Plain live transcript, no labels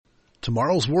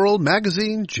Tomorrow's World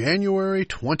Magazine, January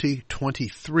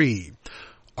 2023.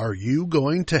 Are You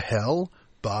Going to Hell?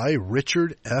 By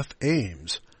Richard F.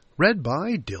 Ames. Read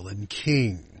by Dylan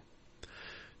King.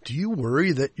 Do you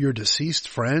worry that your deceased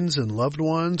friends and loved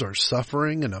ones are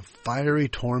suffering in a fiery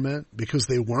torment because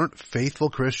they weren't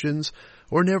faithful Christians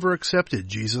or never accepted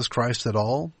Jesus Christ at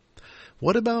all?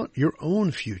 What about your own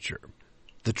future?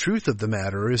 The truth of the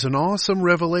matter is an awesome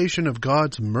revelation of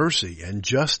God's mercy and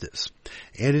justice,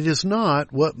 and it is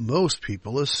not what most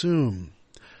people assume.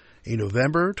 A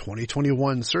November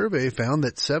 2021 survey found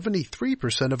that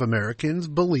 73% of Americans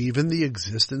believe in the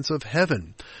existence of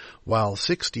heaven, while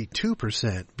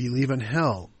 62% believe in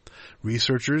hell.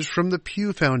 Researchers from the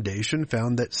Pew Foundation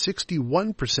found that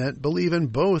 61% believe in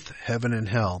both heaven and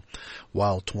hell,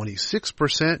 while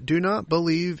 26% do not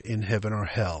believe in heaven or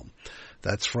hell.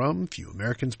 That's from Few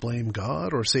Americans Blame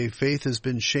God or Say Faith Has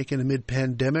Been Shaken Amid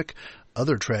Pandemic,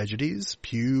 Other Tragedies,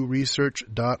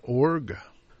 PewResearch.org.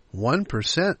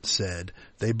 1% said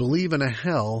they believe in a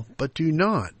hell but do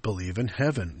not believe in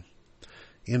heaven.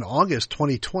 In August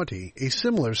 2020, a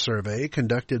similar survey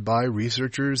conducted by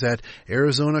researchers at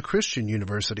Arizona Christian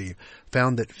University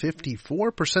found that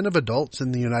 54% of adults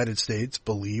in the United States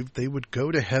believed they would go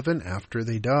to heaven after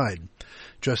they died.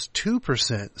 Just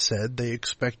 2% said they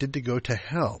expected to go to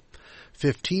hell.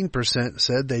 15%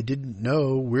 said they didn't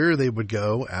know where they would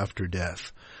go after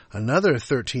death. Another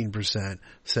 13%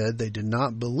 said they did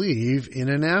not believe in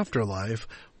an afterlife,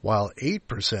 while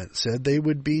 8% said they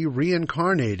would be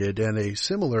reincarnated, and a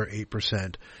similar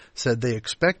 8% said they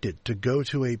expected to go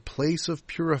to a place of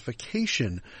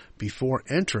purification before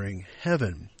entering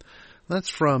heaven. That's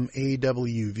from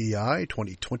AWVI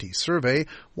 2020 survey.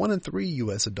 1 in 3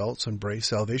 U.S. adults embrace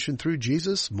salvation through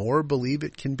Jesus. More believe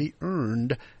it can be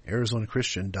earned.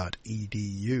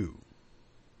 ArizonaChristian.edu.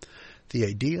 The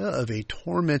idea of a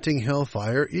tormenting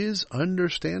hellfire is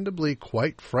understandably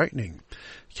quite frightening.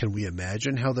 Can we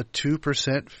imagine how the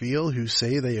 2% feel who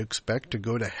say they expect to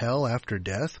go to hell after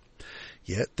death?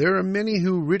 Yet there are many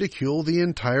who ridicule the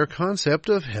entire concept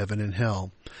of heaven and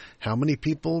hell. How many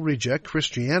people reject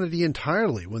Christianity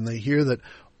entirely when they hear that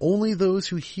only those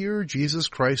who hear Jesus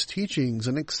Christ's teachings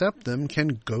and accept them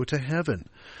can go to heaven?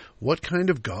 What kind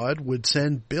of God would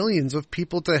send billions of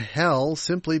people to hell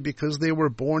simply because they were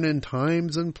born in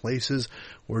times and places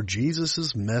where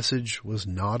Jesus' message was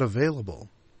not available?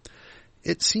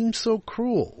 It seems so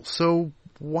cruel. So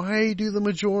why do the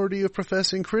majority of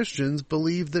professing Christians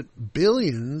believe that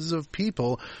billions of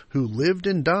people who lived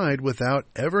and died without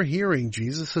ever hearing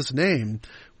Jesus' name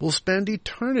will spend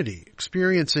eternity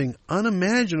experiencing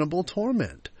unimaginable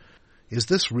torment? Is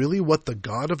this really what the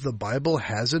God of the Bible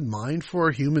has in mind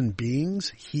for human beings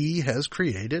He has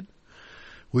created?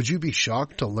 Would you be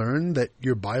shocked to learn that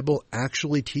your Bible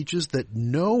actually teaches that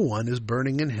no one is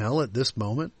burning in hell at this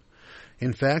moment?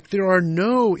 In fact, there are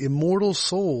no immortal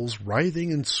souls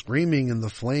writhing and screaming in the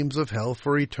flames of hell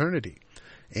for eternity.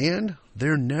 And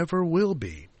there never will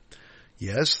be.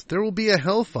 Yes, there will be a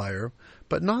hellfire,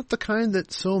 but not the kind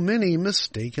that so many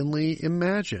mistakenly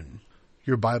imagine.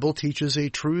 Your Bible teaches a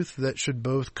truth that should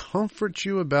both comfort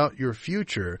you about your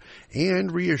future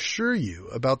and reassure you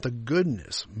about the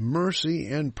goodness, mercy,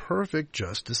 and perfect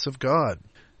justice of God.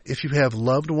 If you have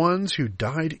loved ones who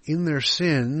died in their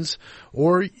sins,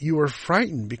 or you are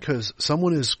frightened because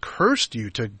someone has cursed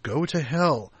you to go to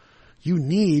hell, you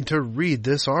need to read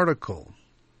this article.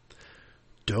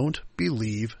 Don't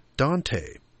believe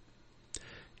Dante.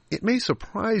 It may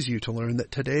surprise you to learn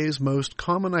that today's most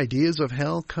common ideas of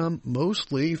hell come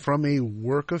mostly from a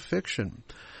work of fiction.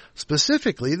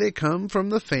 Specifically, they come from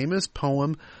the famous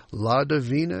poem La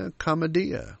Divina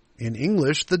Commedia, in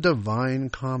English, The Divine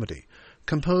Comedy,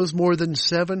 composed more than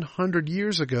 700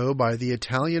 years ago by the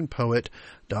Italian poet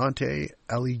Dante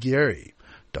Alighieri.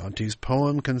 Dante's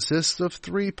poem consists of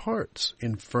 3 parts: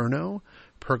 Inferno,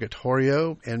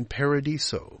 Purgatorio, and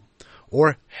Paradiso,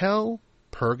 or Hell,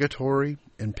 Purgatory,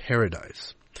 and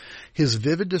Paradise. His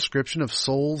vivid description of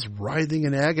souls writhing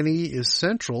in agony is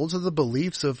central to the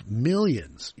beliefs of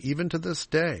millions, even to this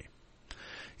day.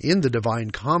 In the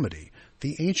Divine Comedy,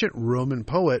 the ancient Roman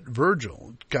poet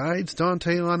Virgil guides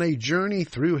Dante on a journey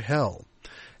through hell.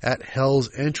 At hell's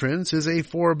entrance is a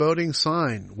foreboding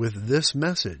sign with this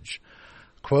message,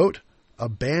 quote,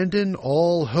 "Abandon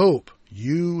all hope,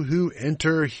 you who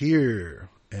enter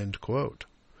here," end quote.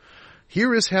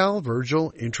 Here is how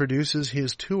Virgil introduces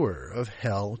his tour of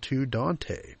hell to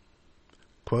Dante.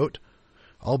 Quote,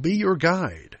 "I'll be your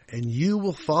guide, and you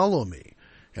will follow me,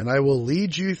 and I will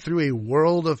lead you through a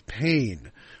world of pain,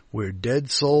 where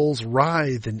dead souls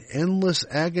writhe in endless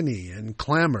agony and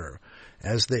clamor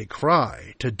as they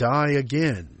cry to die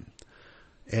again."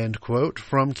 End quote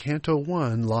from Canto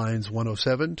 1, lines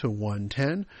 107 to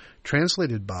 110,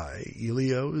 translated by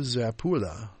Elio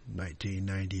Zapula,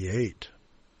 1998.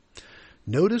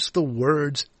 Notice the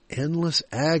words endless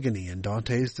agony in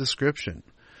Dante's description.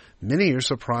 Many are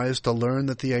surprised to learn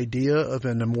that the idea of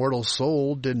an immortal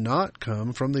soul did not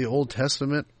come from the Old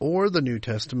Testament or the New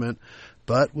Testament,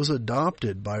 but was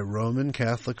adopted by Roman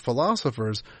Catholic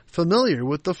philosophers familiar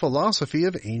with the philosophy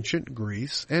of ancient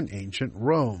Greece and ancient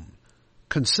Rome.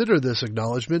 Consider this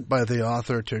acknowledgment by the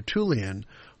author Tertullian,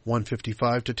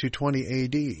 155 to 220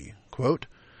 A.D. Quote,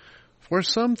 "For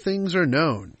some things are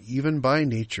known, even by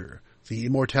nature. The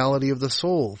immortality of the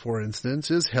soul, for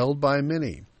instance, is held by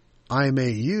many. I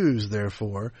may use,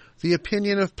 therefore, the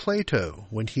opinion of Plato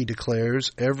when he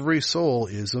declares every soul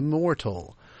is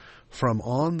immortal, from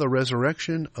On the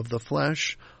Resurrection of the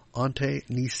Flesh, Ante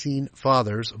Nicene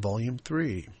Fathers, Volume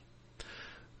 3.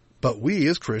 But we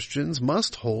as Christians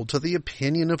must hold to the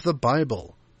opinion of the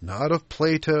Bible, not of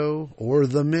Plato or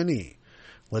the many.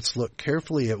 Let's look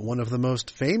carefully at one of the most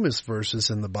famous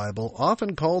verses in the Bible,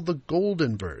 often called the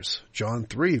Golden Verse, John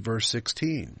 3, verse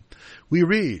 16. We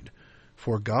read,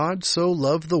 "For God so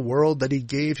loved the world that he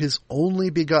gave his only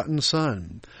begotten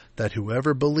Son, that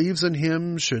whoever believes in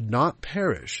him should not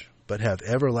perish, but have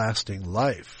everlasting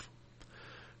life."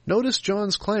 Notice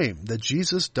John's claim that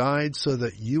Jesus died so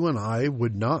that you and I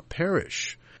would not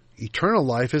perish. Eternal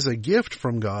life is a gift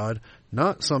from God,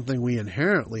 not something we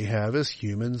inherently have as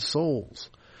human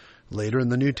souls. Later in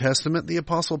the New Testament, the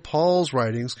Apostle Paul's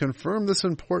writings confirm this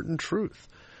important truth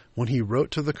when he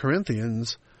wrote to the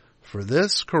Corinthians, "For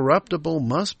this corruptible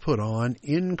must put on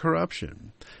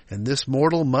incorruption, and this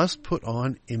mortal must put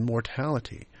on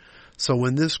immortality. So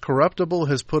when this corruptible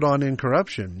has put on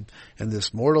incorruption, and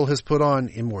this mortal has put on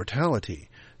immortality,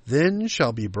 then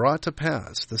shall be brought to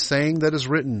pass the saying that is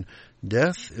written,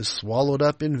 Death is swallowed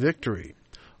up in victory.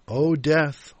 O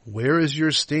death, where is your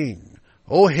sting?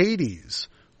 O Hades,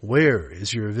 where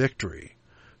is your victory?"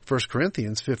 1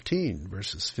 Corinthians 15,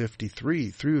 verses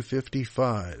 53 through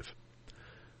 55.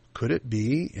 Could it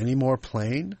be any more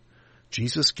plain?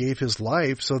 Jesus gave his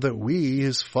life so that we,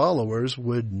 his followers,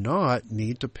 would not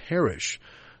need to perish,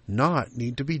 not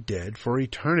need to be dead for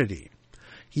eternity.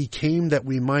 He came that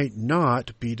we might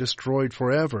not be destroyed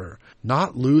forever,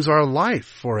 not lose our life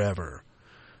forever.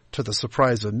 To the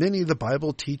surprise of many, the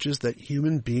Bible teaches that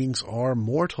human beings are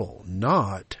mortal,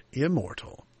 not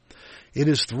immortal. It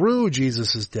is through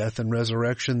Jesus' death and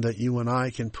resurrection that you and I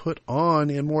can put on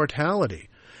immortality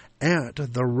at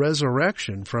the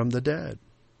resurrection from the dead.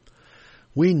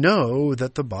 We know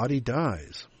that the body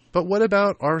dies, but what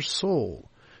about our soul?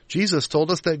 Jesus told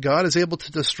us that God is able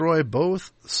to destroy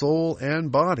both soul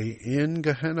and body in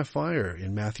Gehenna fire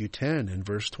in Matthew 10 and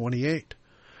verse 28.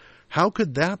 How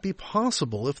could that be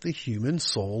possible if the human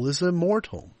soul is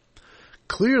immortal?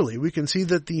 Clearly, we can see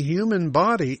that the human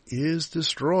body is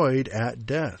destroyed at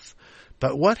death.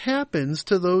 But what happens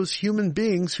to those human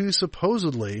beings who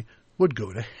supposedly would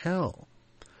go to hell?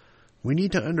 We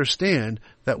need to understand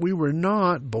that we were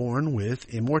not born with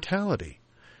immortality.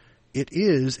 It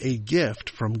is a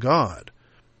gift from God.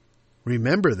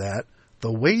 Remember that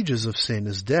the wages of sin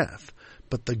is death,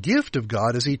 but the gift of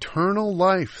God is eternal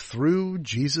life through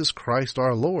Jesus Christ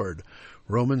our Lord.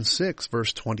 Romans 6,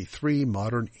 verse 23,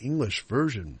 Modern English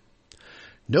Version.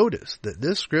 Notice that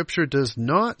this scripture does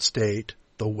not state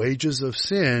the wages of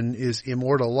sin is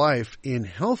immortal life in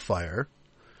hellfire.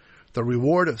 The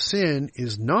reward of sin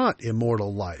is not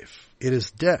immortal life. It is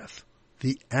death,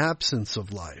 the absence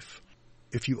of life.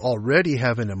 If you already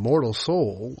have an immortal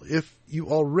soul, if you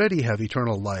already have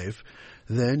eternal life,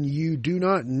 then you do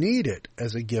not need it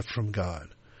as a gift from God.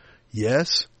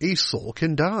 Yes, a soul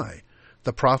can die.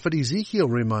 The prophet Ezekiel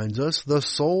reminds us, the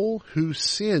soul who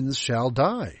sins shall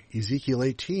die. Ezekiel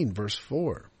 18, verse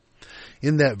 4.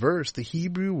 In that verse, the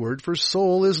Hebrew word for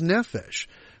soul is nephesh,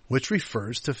 which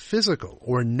refers to physical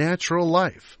or natural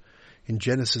life. In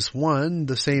Genesis 1,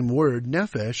 the same word,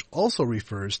 nephesh, also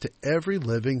refers to every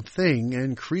living thing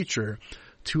and creature,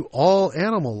 to all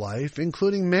animal life,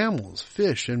 including mammals,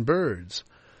 fish, and birds.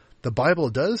 The Bible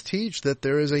does teach that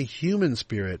there is a human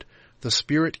spirit, the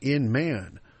spirit in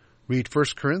man. Read 1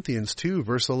 Corinthians 2,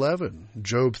 verse 11,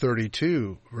 Job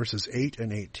 32, verses 8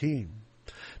 and 18.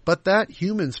 But that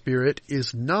human spirit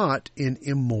is not an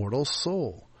immortal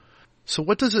soul. So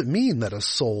what does it mean that a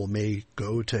soul may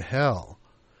go to hell?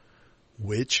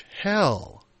 Which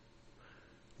hell?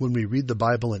 When we read the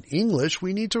Bible in English,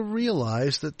 we need to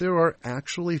realize that there are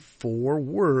actually 4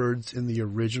 words in the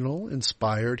original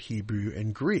inspired Hebrew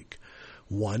and Greek,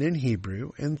 1 in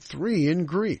Hebrew and 3 in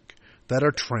Greek, that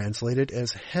are translated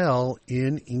as hell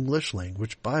in English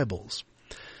language Bibles.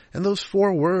 And those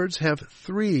 4 words have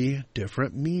 3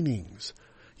 different meanings.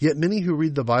 Yet many who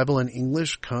read the Bible in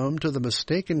English come to the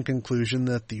mistaken conclusion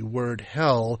that the word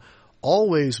hell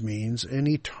always means an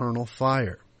eternal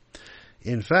fire.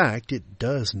 In fact, it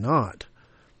does not.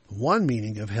 One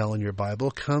meaning of hell in your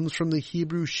Bible comes from the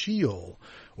Hebrew Sheol,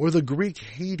 or the Greek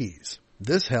Hades.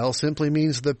 This hell simply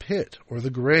means the pit, or the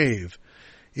grave.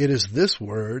 It is this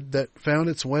word that found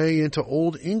its way into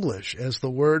Old English as the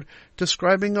word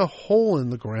describing a hole in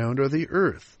the ground or the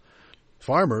earth.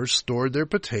 Farmers stored their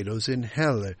potatoes in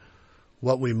helle,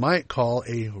 what we might call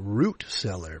a root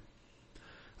cellar.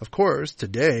 Of course,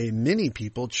 today many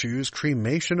people choose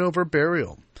cremation over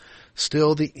burial.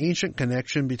 Still, the ancient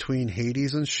connection between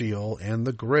Hades and Sheol and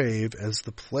the grave as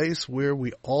the place where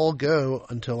we all go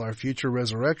until our future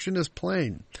resurrection is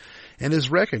plain and is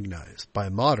recognized by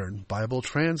modern Bible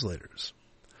translators.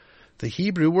 The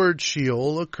Hebrew word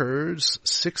Sheol occurs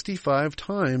 65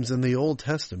 times in the Old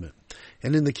Testament,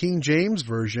 and in the King James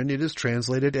Version it is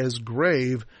translated as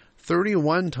grave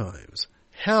 31 times,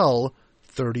 hell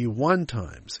 31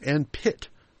 times, and pit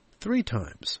 3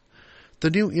 times. The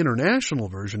New International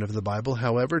Version of the Bible,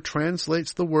 however,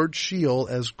 translates the word Sheol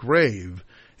as grave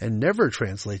and never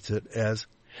translates it as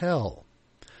hell.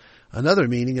 Another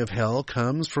meaning of hell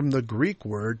comes from the Greek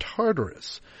word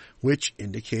Tartarus, which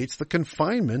indicates the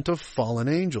confinement of fallen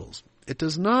angels. It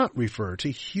does not refer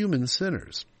to human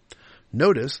sinners.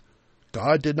 Notice,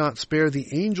 God did not spare the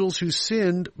angels who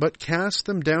sinned, but cast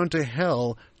them down to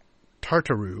hell,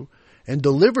 Tartaru, and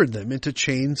delivered them into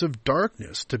chains of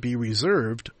darkness to be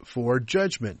reserved for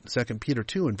judgment. 2 Peter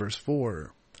 2 and verse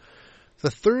 4. The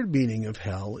third meaning of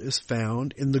hell is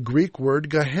found in the Greek word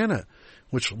Gehenna,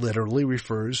 which literally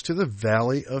refers to the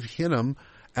valley of Hinnom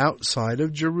outside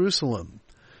of Jerusalem.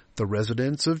 The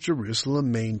residents of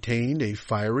Jerusalem maintained a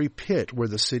fiery pit where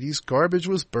the city's garbage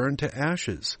was burned to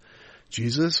ashes.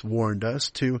 Jesus warned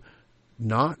us to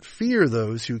not fear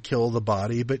those who kill the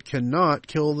body but cannot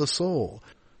kill the soul,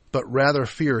 but rather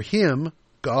fear Him,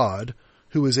 God,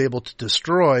 who is able to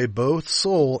destroy both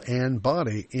soul and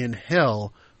body in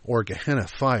hell or Gehenna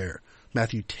fire.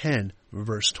 Matthew 10,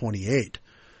 verse 28.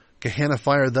 Gehenna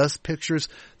fire thus pictures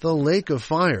the lake of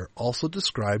fire, also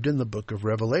described in the book of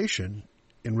Revelation,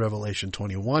 in Revelation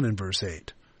 21 and verse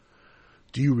 8.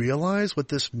 Do you realize what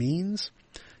this means?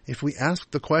 If we ask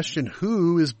the question,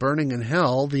 who is burning in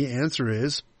hell, the answer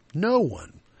is no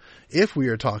one, if we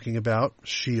are talking about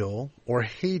Sheol or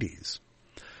Hades.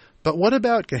 But what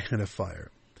about Gehenna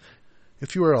fire?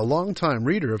 If you are a long-time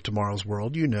reader of Tomorrow's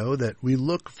World, you know that we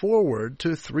look forward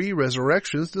to 3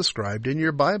 resurrections described in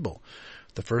your Bible.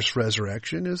 The first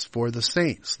resurrection is for the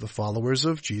saints, the followers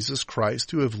of Jesus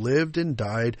Christ who have lived and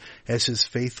died as His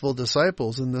faithful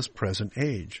disciples in this present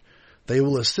age. They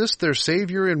will assist their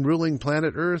Savior in ruling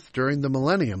planet Earth during the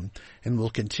millennium and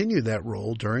will continue that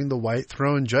role during the White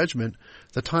Throne Judgment,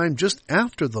 the time just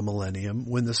after the millennium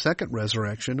when the second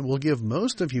resurrection will give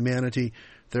most of humanity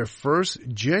their first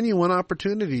genuine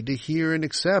opportunity to hear and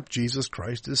accept Jesus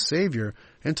Christ as Savior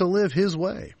and to live His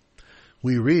way.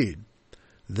 We read,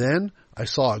 "Then I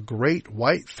saw a great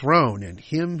white throne and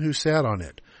Him who sat on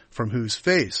it, from whose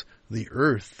face the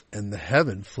earth and the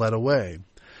heaven fled away.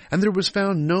 And there was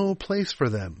found no place for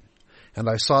them. And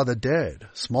I saw the dead,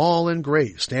 small and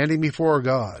great, standing before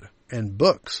God, and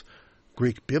books,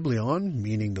 Greek biblion,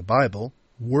 meaning the Bible,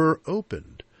 were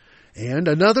opened. And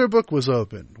another book was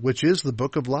opened, which is the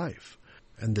book of life.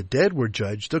 And the dead were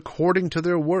judged according to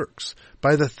their works,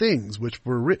 by the things which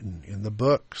were written in the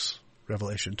books."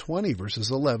 Revelation 20,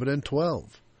 verses 11 and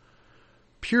 12.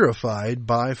 Purified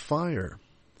by fire.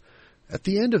 At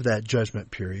the end of that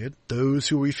judgment period, those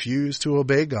who refuse to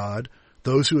obey God,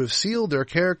 those who have sealed their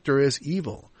character as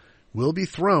evil, will be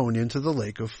thrown into the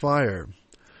lake of fire.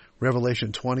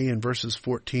 Revelation 20 and verses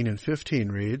 14 and 15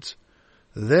 reads,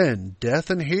 "Then death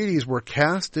and Hades were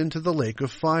cast into the lake of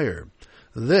fire.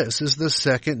 This is the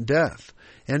second death,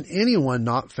 and anyone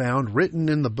not found written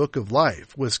in the book of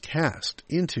life was cast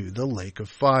into the lake of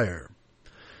fire."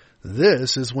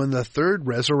 This is when the third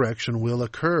resurrection will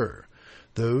occur.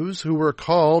 Those who were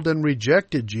called and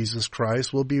rejected Jesus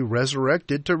Christ will be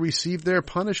resurrected to receive their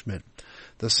punishment,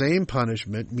 the same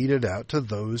punishment meted out to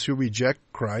those who reject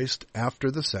Christ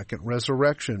after the second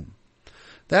resurrection.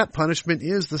 That punishment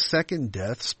is the second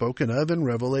death spoken of in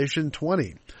Revelation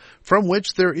 20, from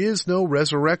which there is no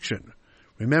resurrection.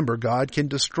 Remember, God can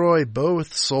destroy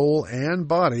both soul and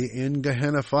body in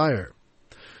Gehenna fire.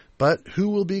 But who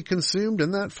will be consumed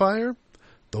in that fire?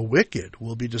 The wicked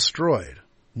will be destroyed,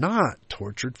 not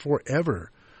tortured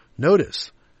forever.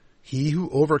 Notice, "He who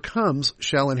overcomes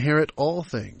shall inherit all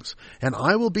things, and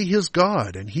I will be his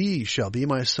God, and he shall be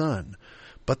my son.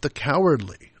 But the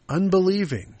cowardly,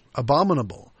 unbelieving,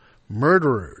 abominable,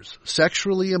 murderers,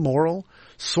 sexually immoral,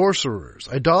 sorcerers,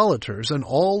 idolaters, and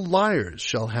all liars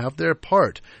shall have their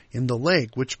part in the lake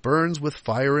which burns with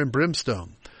fire and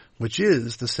brimstone, which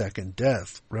is the second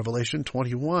death. Revelation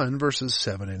 21, verses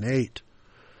 7 and 8.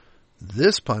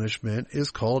 This punishment is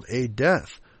called a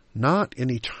death, not an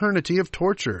eternity of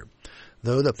torture,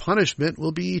 though the punishment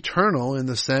will be eternal in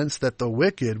the sense that the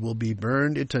wicked will be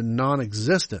burned into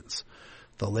non-existence.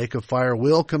 The lake of fire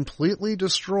will completely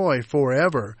destroy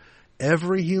forever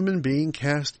every human being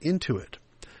cast into it.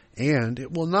 And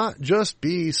it will not just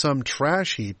be some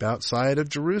trash heap outside of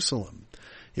Jerusalem.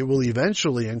 It will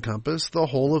eventually encompass the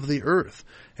whole of the earth,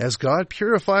 as God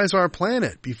purifies our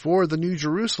planet before the New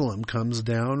Jerusalem comes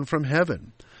down from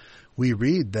heaven. We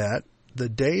read that the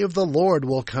day of the Lord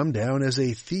will come down as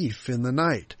a thief in the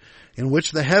night, in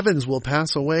which the heavens will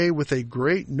pass away with a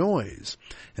great noise,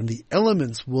 and the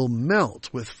elements will melt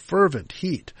with fervent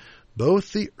heat.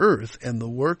 Both the earth and the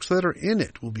works that are in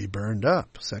it will be burned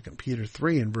up. 2 Peter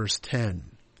 3 and verse 10.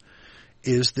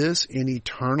 Is this an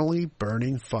eternally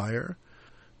burning fire?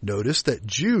 Notice that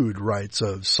Jude writes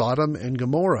of Sodom and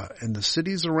Gomorrah and the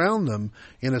cities around them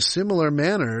in a similar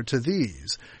manner to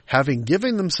these, having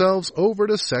given themselves over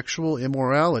to sexual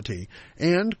immorality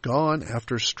and gone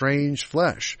after strange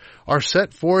flesh, are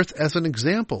set forth as an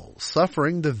example,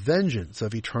 suffering the vengeance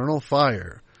of eternal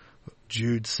fire.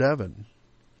 Jude 7.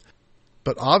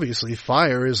 But obviously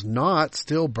fire is not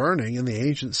still burning in the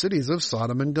ancient cities of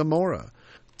Sodom and Gomorrah.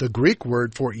 The Greek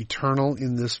word for eternal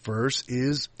in this verse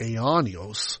is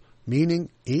aionios,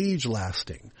 meaning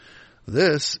age-lasting.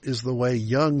 This is the way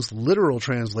Young's literal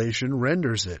translation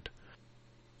renders it.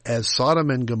 As Sodom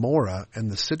and Gomorrah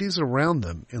and the cities around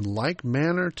them, in like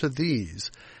manner to these,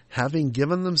 having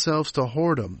given themselves to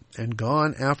whoredom and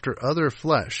gone after other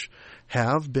flesh,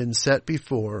 have been set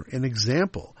before an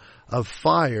example of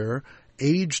fire,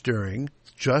 age-during,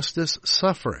 justice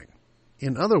suffering.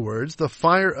 In other words, the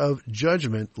fire of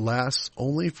judgment lasts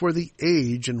only for the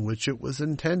age in which it was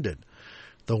intended.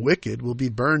 The wicked will be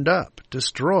burned up,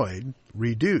 destroyed,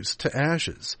 reduced to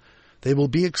ashes. They will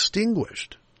be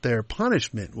extinguished. Their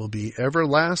punishment will be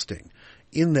everlasting,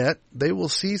 in that they will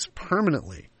cease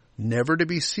permanently, never to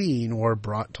be seen or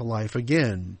brought to life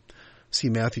again. See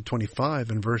Matthew 25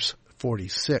 and verse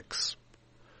 46.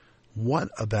 What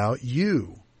about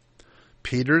you?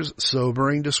 Peter's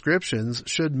sobering descriptions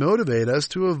should motivate us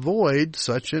to avoid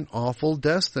such an awful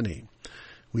destiny.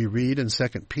 We read in 2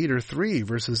 Peter 3,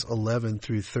 verses 11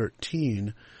 through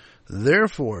 13,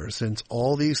 Therefore, since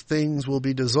all these things will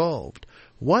be dissolved,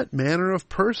 what manner of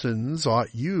persons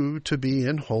ought you to be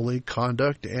in holy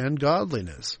conduct and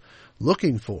godliness,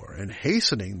 looking for and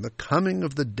hastening the coming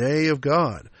of the day of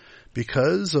God,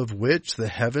 because of which the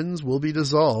heavens will be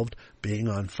dissolved, being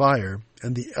on fire,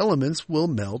 and the elements will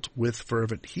melt with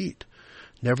fervent heat.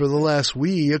 Nevertheless,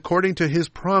 we, according to his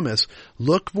promise,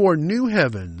 look for new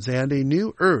heavens and a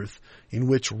new earth in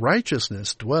which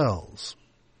righteousness dwells.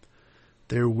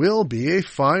 There will be a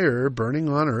fire burning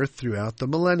on earth throughout the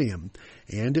millennium,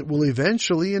 and it will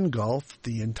eventually engulf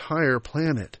the entire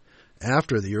planet.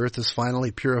 After the earth is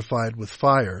finally purified with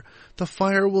fire, the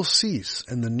fire will cease,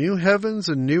 and the new heavens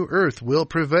and new earth will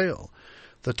prevail.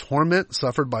 The torment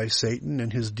suffered by Satan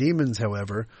and his demons,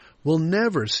 however, will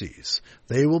never cease.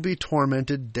 They will be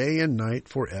tormented day and night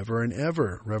forever and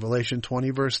ever. Revelation 20,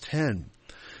 verse 10.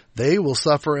 They will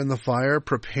suffer in the fire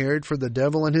prepared for the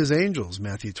devil and his angels.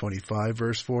 Matthew 25,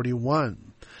 verse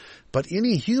 41. But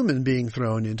any human being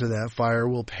thrown into that fire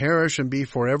will perish and be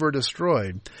forever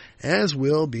destroyed, as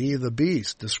will be the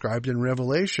beast described in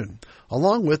Revelation,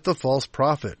 along with the false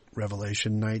prophet,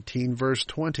 Revelation 19, verse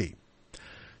 20.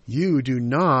 You do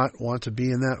not want to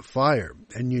be in that fire,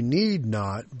 and you need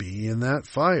not be in that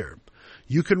fire.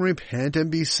 You can repent and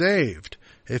be saved.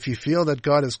 If you feel that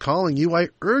God is calling you, I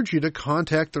urge you to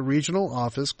contact the regional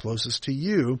office closest to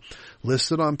you,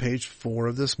 listed on page 4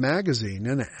 of this magazine,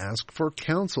 and ask for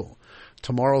counsel.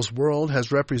 Tomorrow's World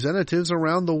has representatives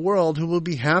around the world who will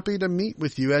be happy to meet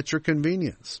with you at your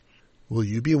convenience. Will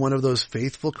you be one of those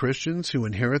faithful Christians who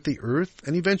inherit the earth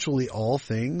and eventually all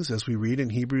things, as we read in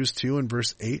Hebrews 2 and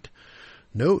verse 8?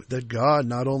 Note that God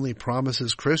not only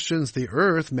promises Christians the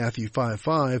earth, Matthew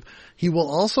 5:5, He will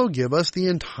also give us the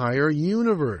entire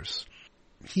universe.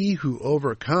 He who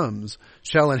overcomes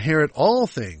shall inherit all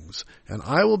things, and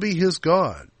I will be his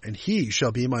God, and he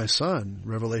shall be my son.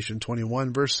 Revelation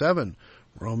 21, verse 7,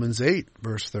 Romans 8,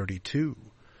 verse 32.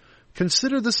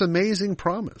 Consider this amazing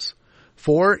promise.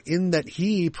 For in that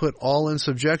he put all in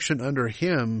subjection under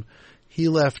him, he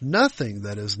left nothing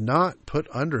that is not put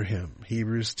under him.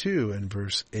 Hebrews 2 and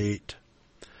verse 8.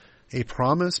 A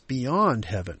promise beyond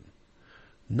heaven.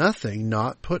 Nothing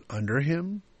not put under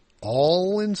him?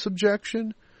 All in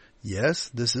subjection? Yes,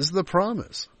 this is the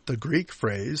promise. The Greek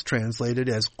phrase translated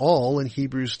as all in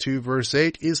Hebrews 2 verse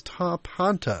 8 is ta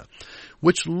panta,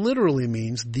 which literally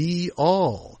means the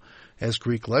all. As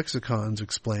Greek lexicons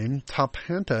explain, ta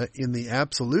panta in the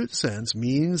absolute sense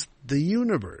means the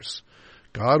universe.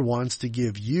 God wants to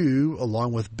give you,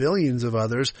 along with billions of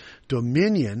others,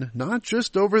 dominion not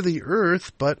just over the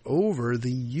earth, but over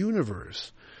the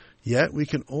universe. Yet we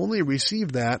can only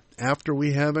receive that after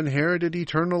we have inherited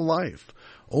eternal life.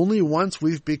 Only once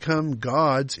we've become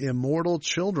God's immortal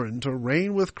children to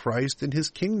reign with Christ in his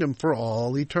kingdom for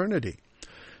all eternity.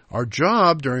 Our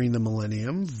job during the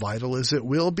millennium, vital as it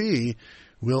will be,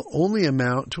 will only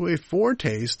amount to a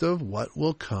foretaste of what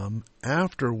will come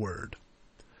afterward.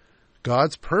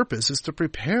 God's purpose is to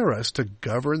prepare us to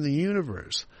govern the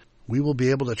universe. We will be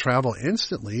able to travel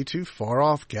instantly to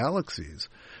far-off galaxies.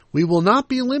 We will not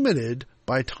be limited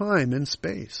by time and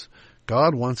space.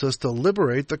 God wants us to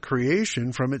liberate the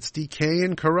creation from its decay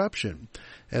and corruption.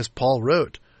 As Paul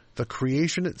wrote, the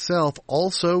creation itself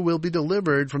also will be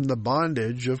delivered from the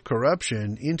bondage of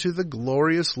corruption into the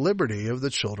glorious liberty of the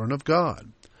children of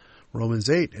God. Romans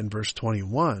 8 and verse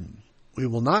 21. We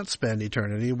will not spend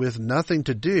eternity with nothing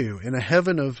to do in a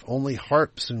heaven of only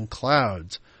harps and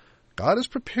clouds. God is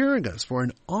preparing us for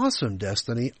an awesome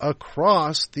destiny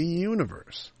across the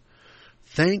universe.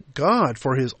 Thank God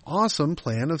for his awesome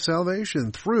plan of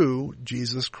salvation through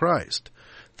Jesus Christ.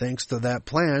 Thanks to that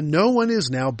plan, no one is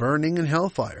now burning in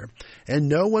hellfire, and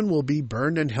no one will be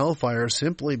burned in hellfire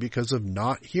simply because of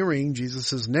not hearing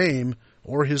Jesus' name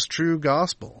or his true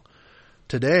gospel.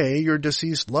 Today, your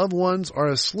deceased loved ones are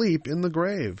asleep in the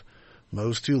grave.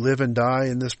 Most who live and die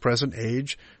in this present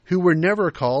age, who were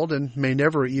never called and may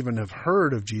never even have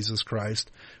heard of Jesus Christ,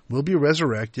 will be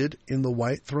resurrected in the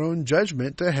white throne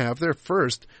judgment to have their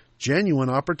first genuine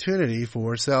opportunity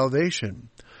for salvation.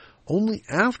 Only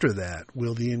after that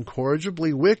will the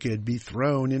incorrigibly wicked be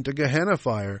thrown into Gehenna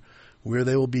fire, where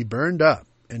they will be burned up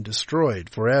and destroyed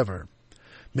forever.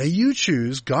 May you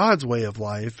choose God's way of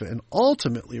life and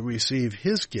ultimately receive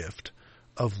his gift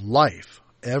of life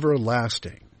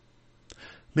everlasting.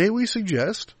 May we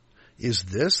suggest, is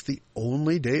this the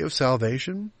only day of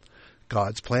salvation?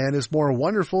 God's plan is more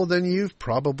wonderful than you've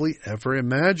probably ever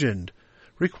imagined.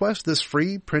 Request this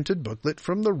free printed booklet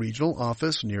from the regional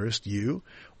office nearest you,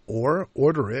 or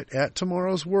order it at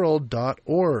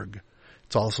tomorrowsworld.org.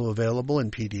 It's also available in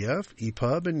PDF,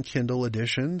 EPUB, and Kindle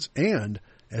editions, and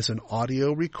as an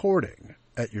audio recording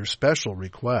at your special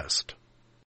request.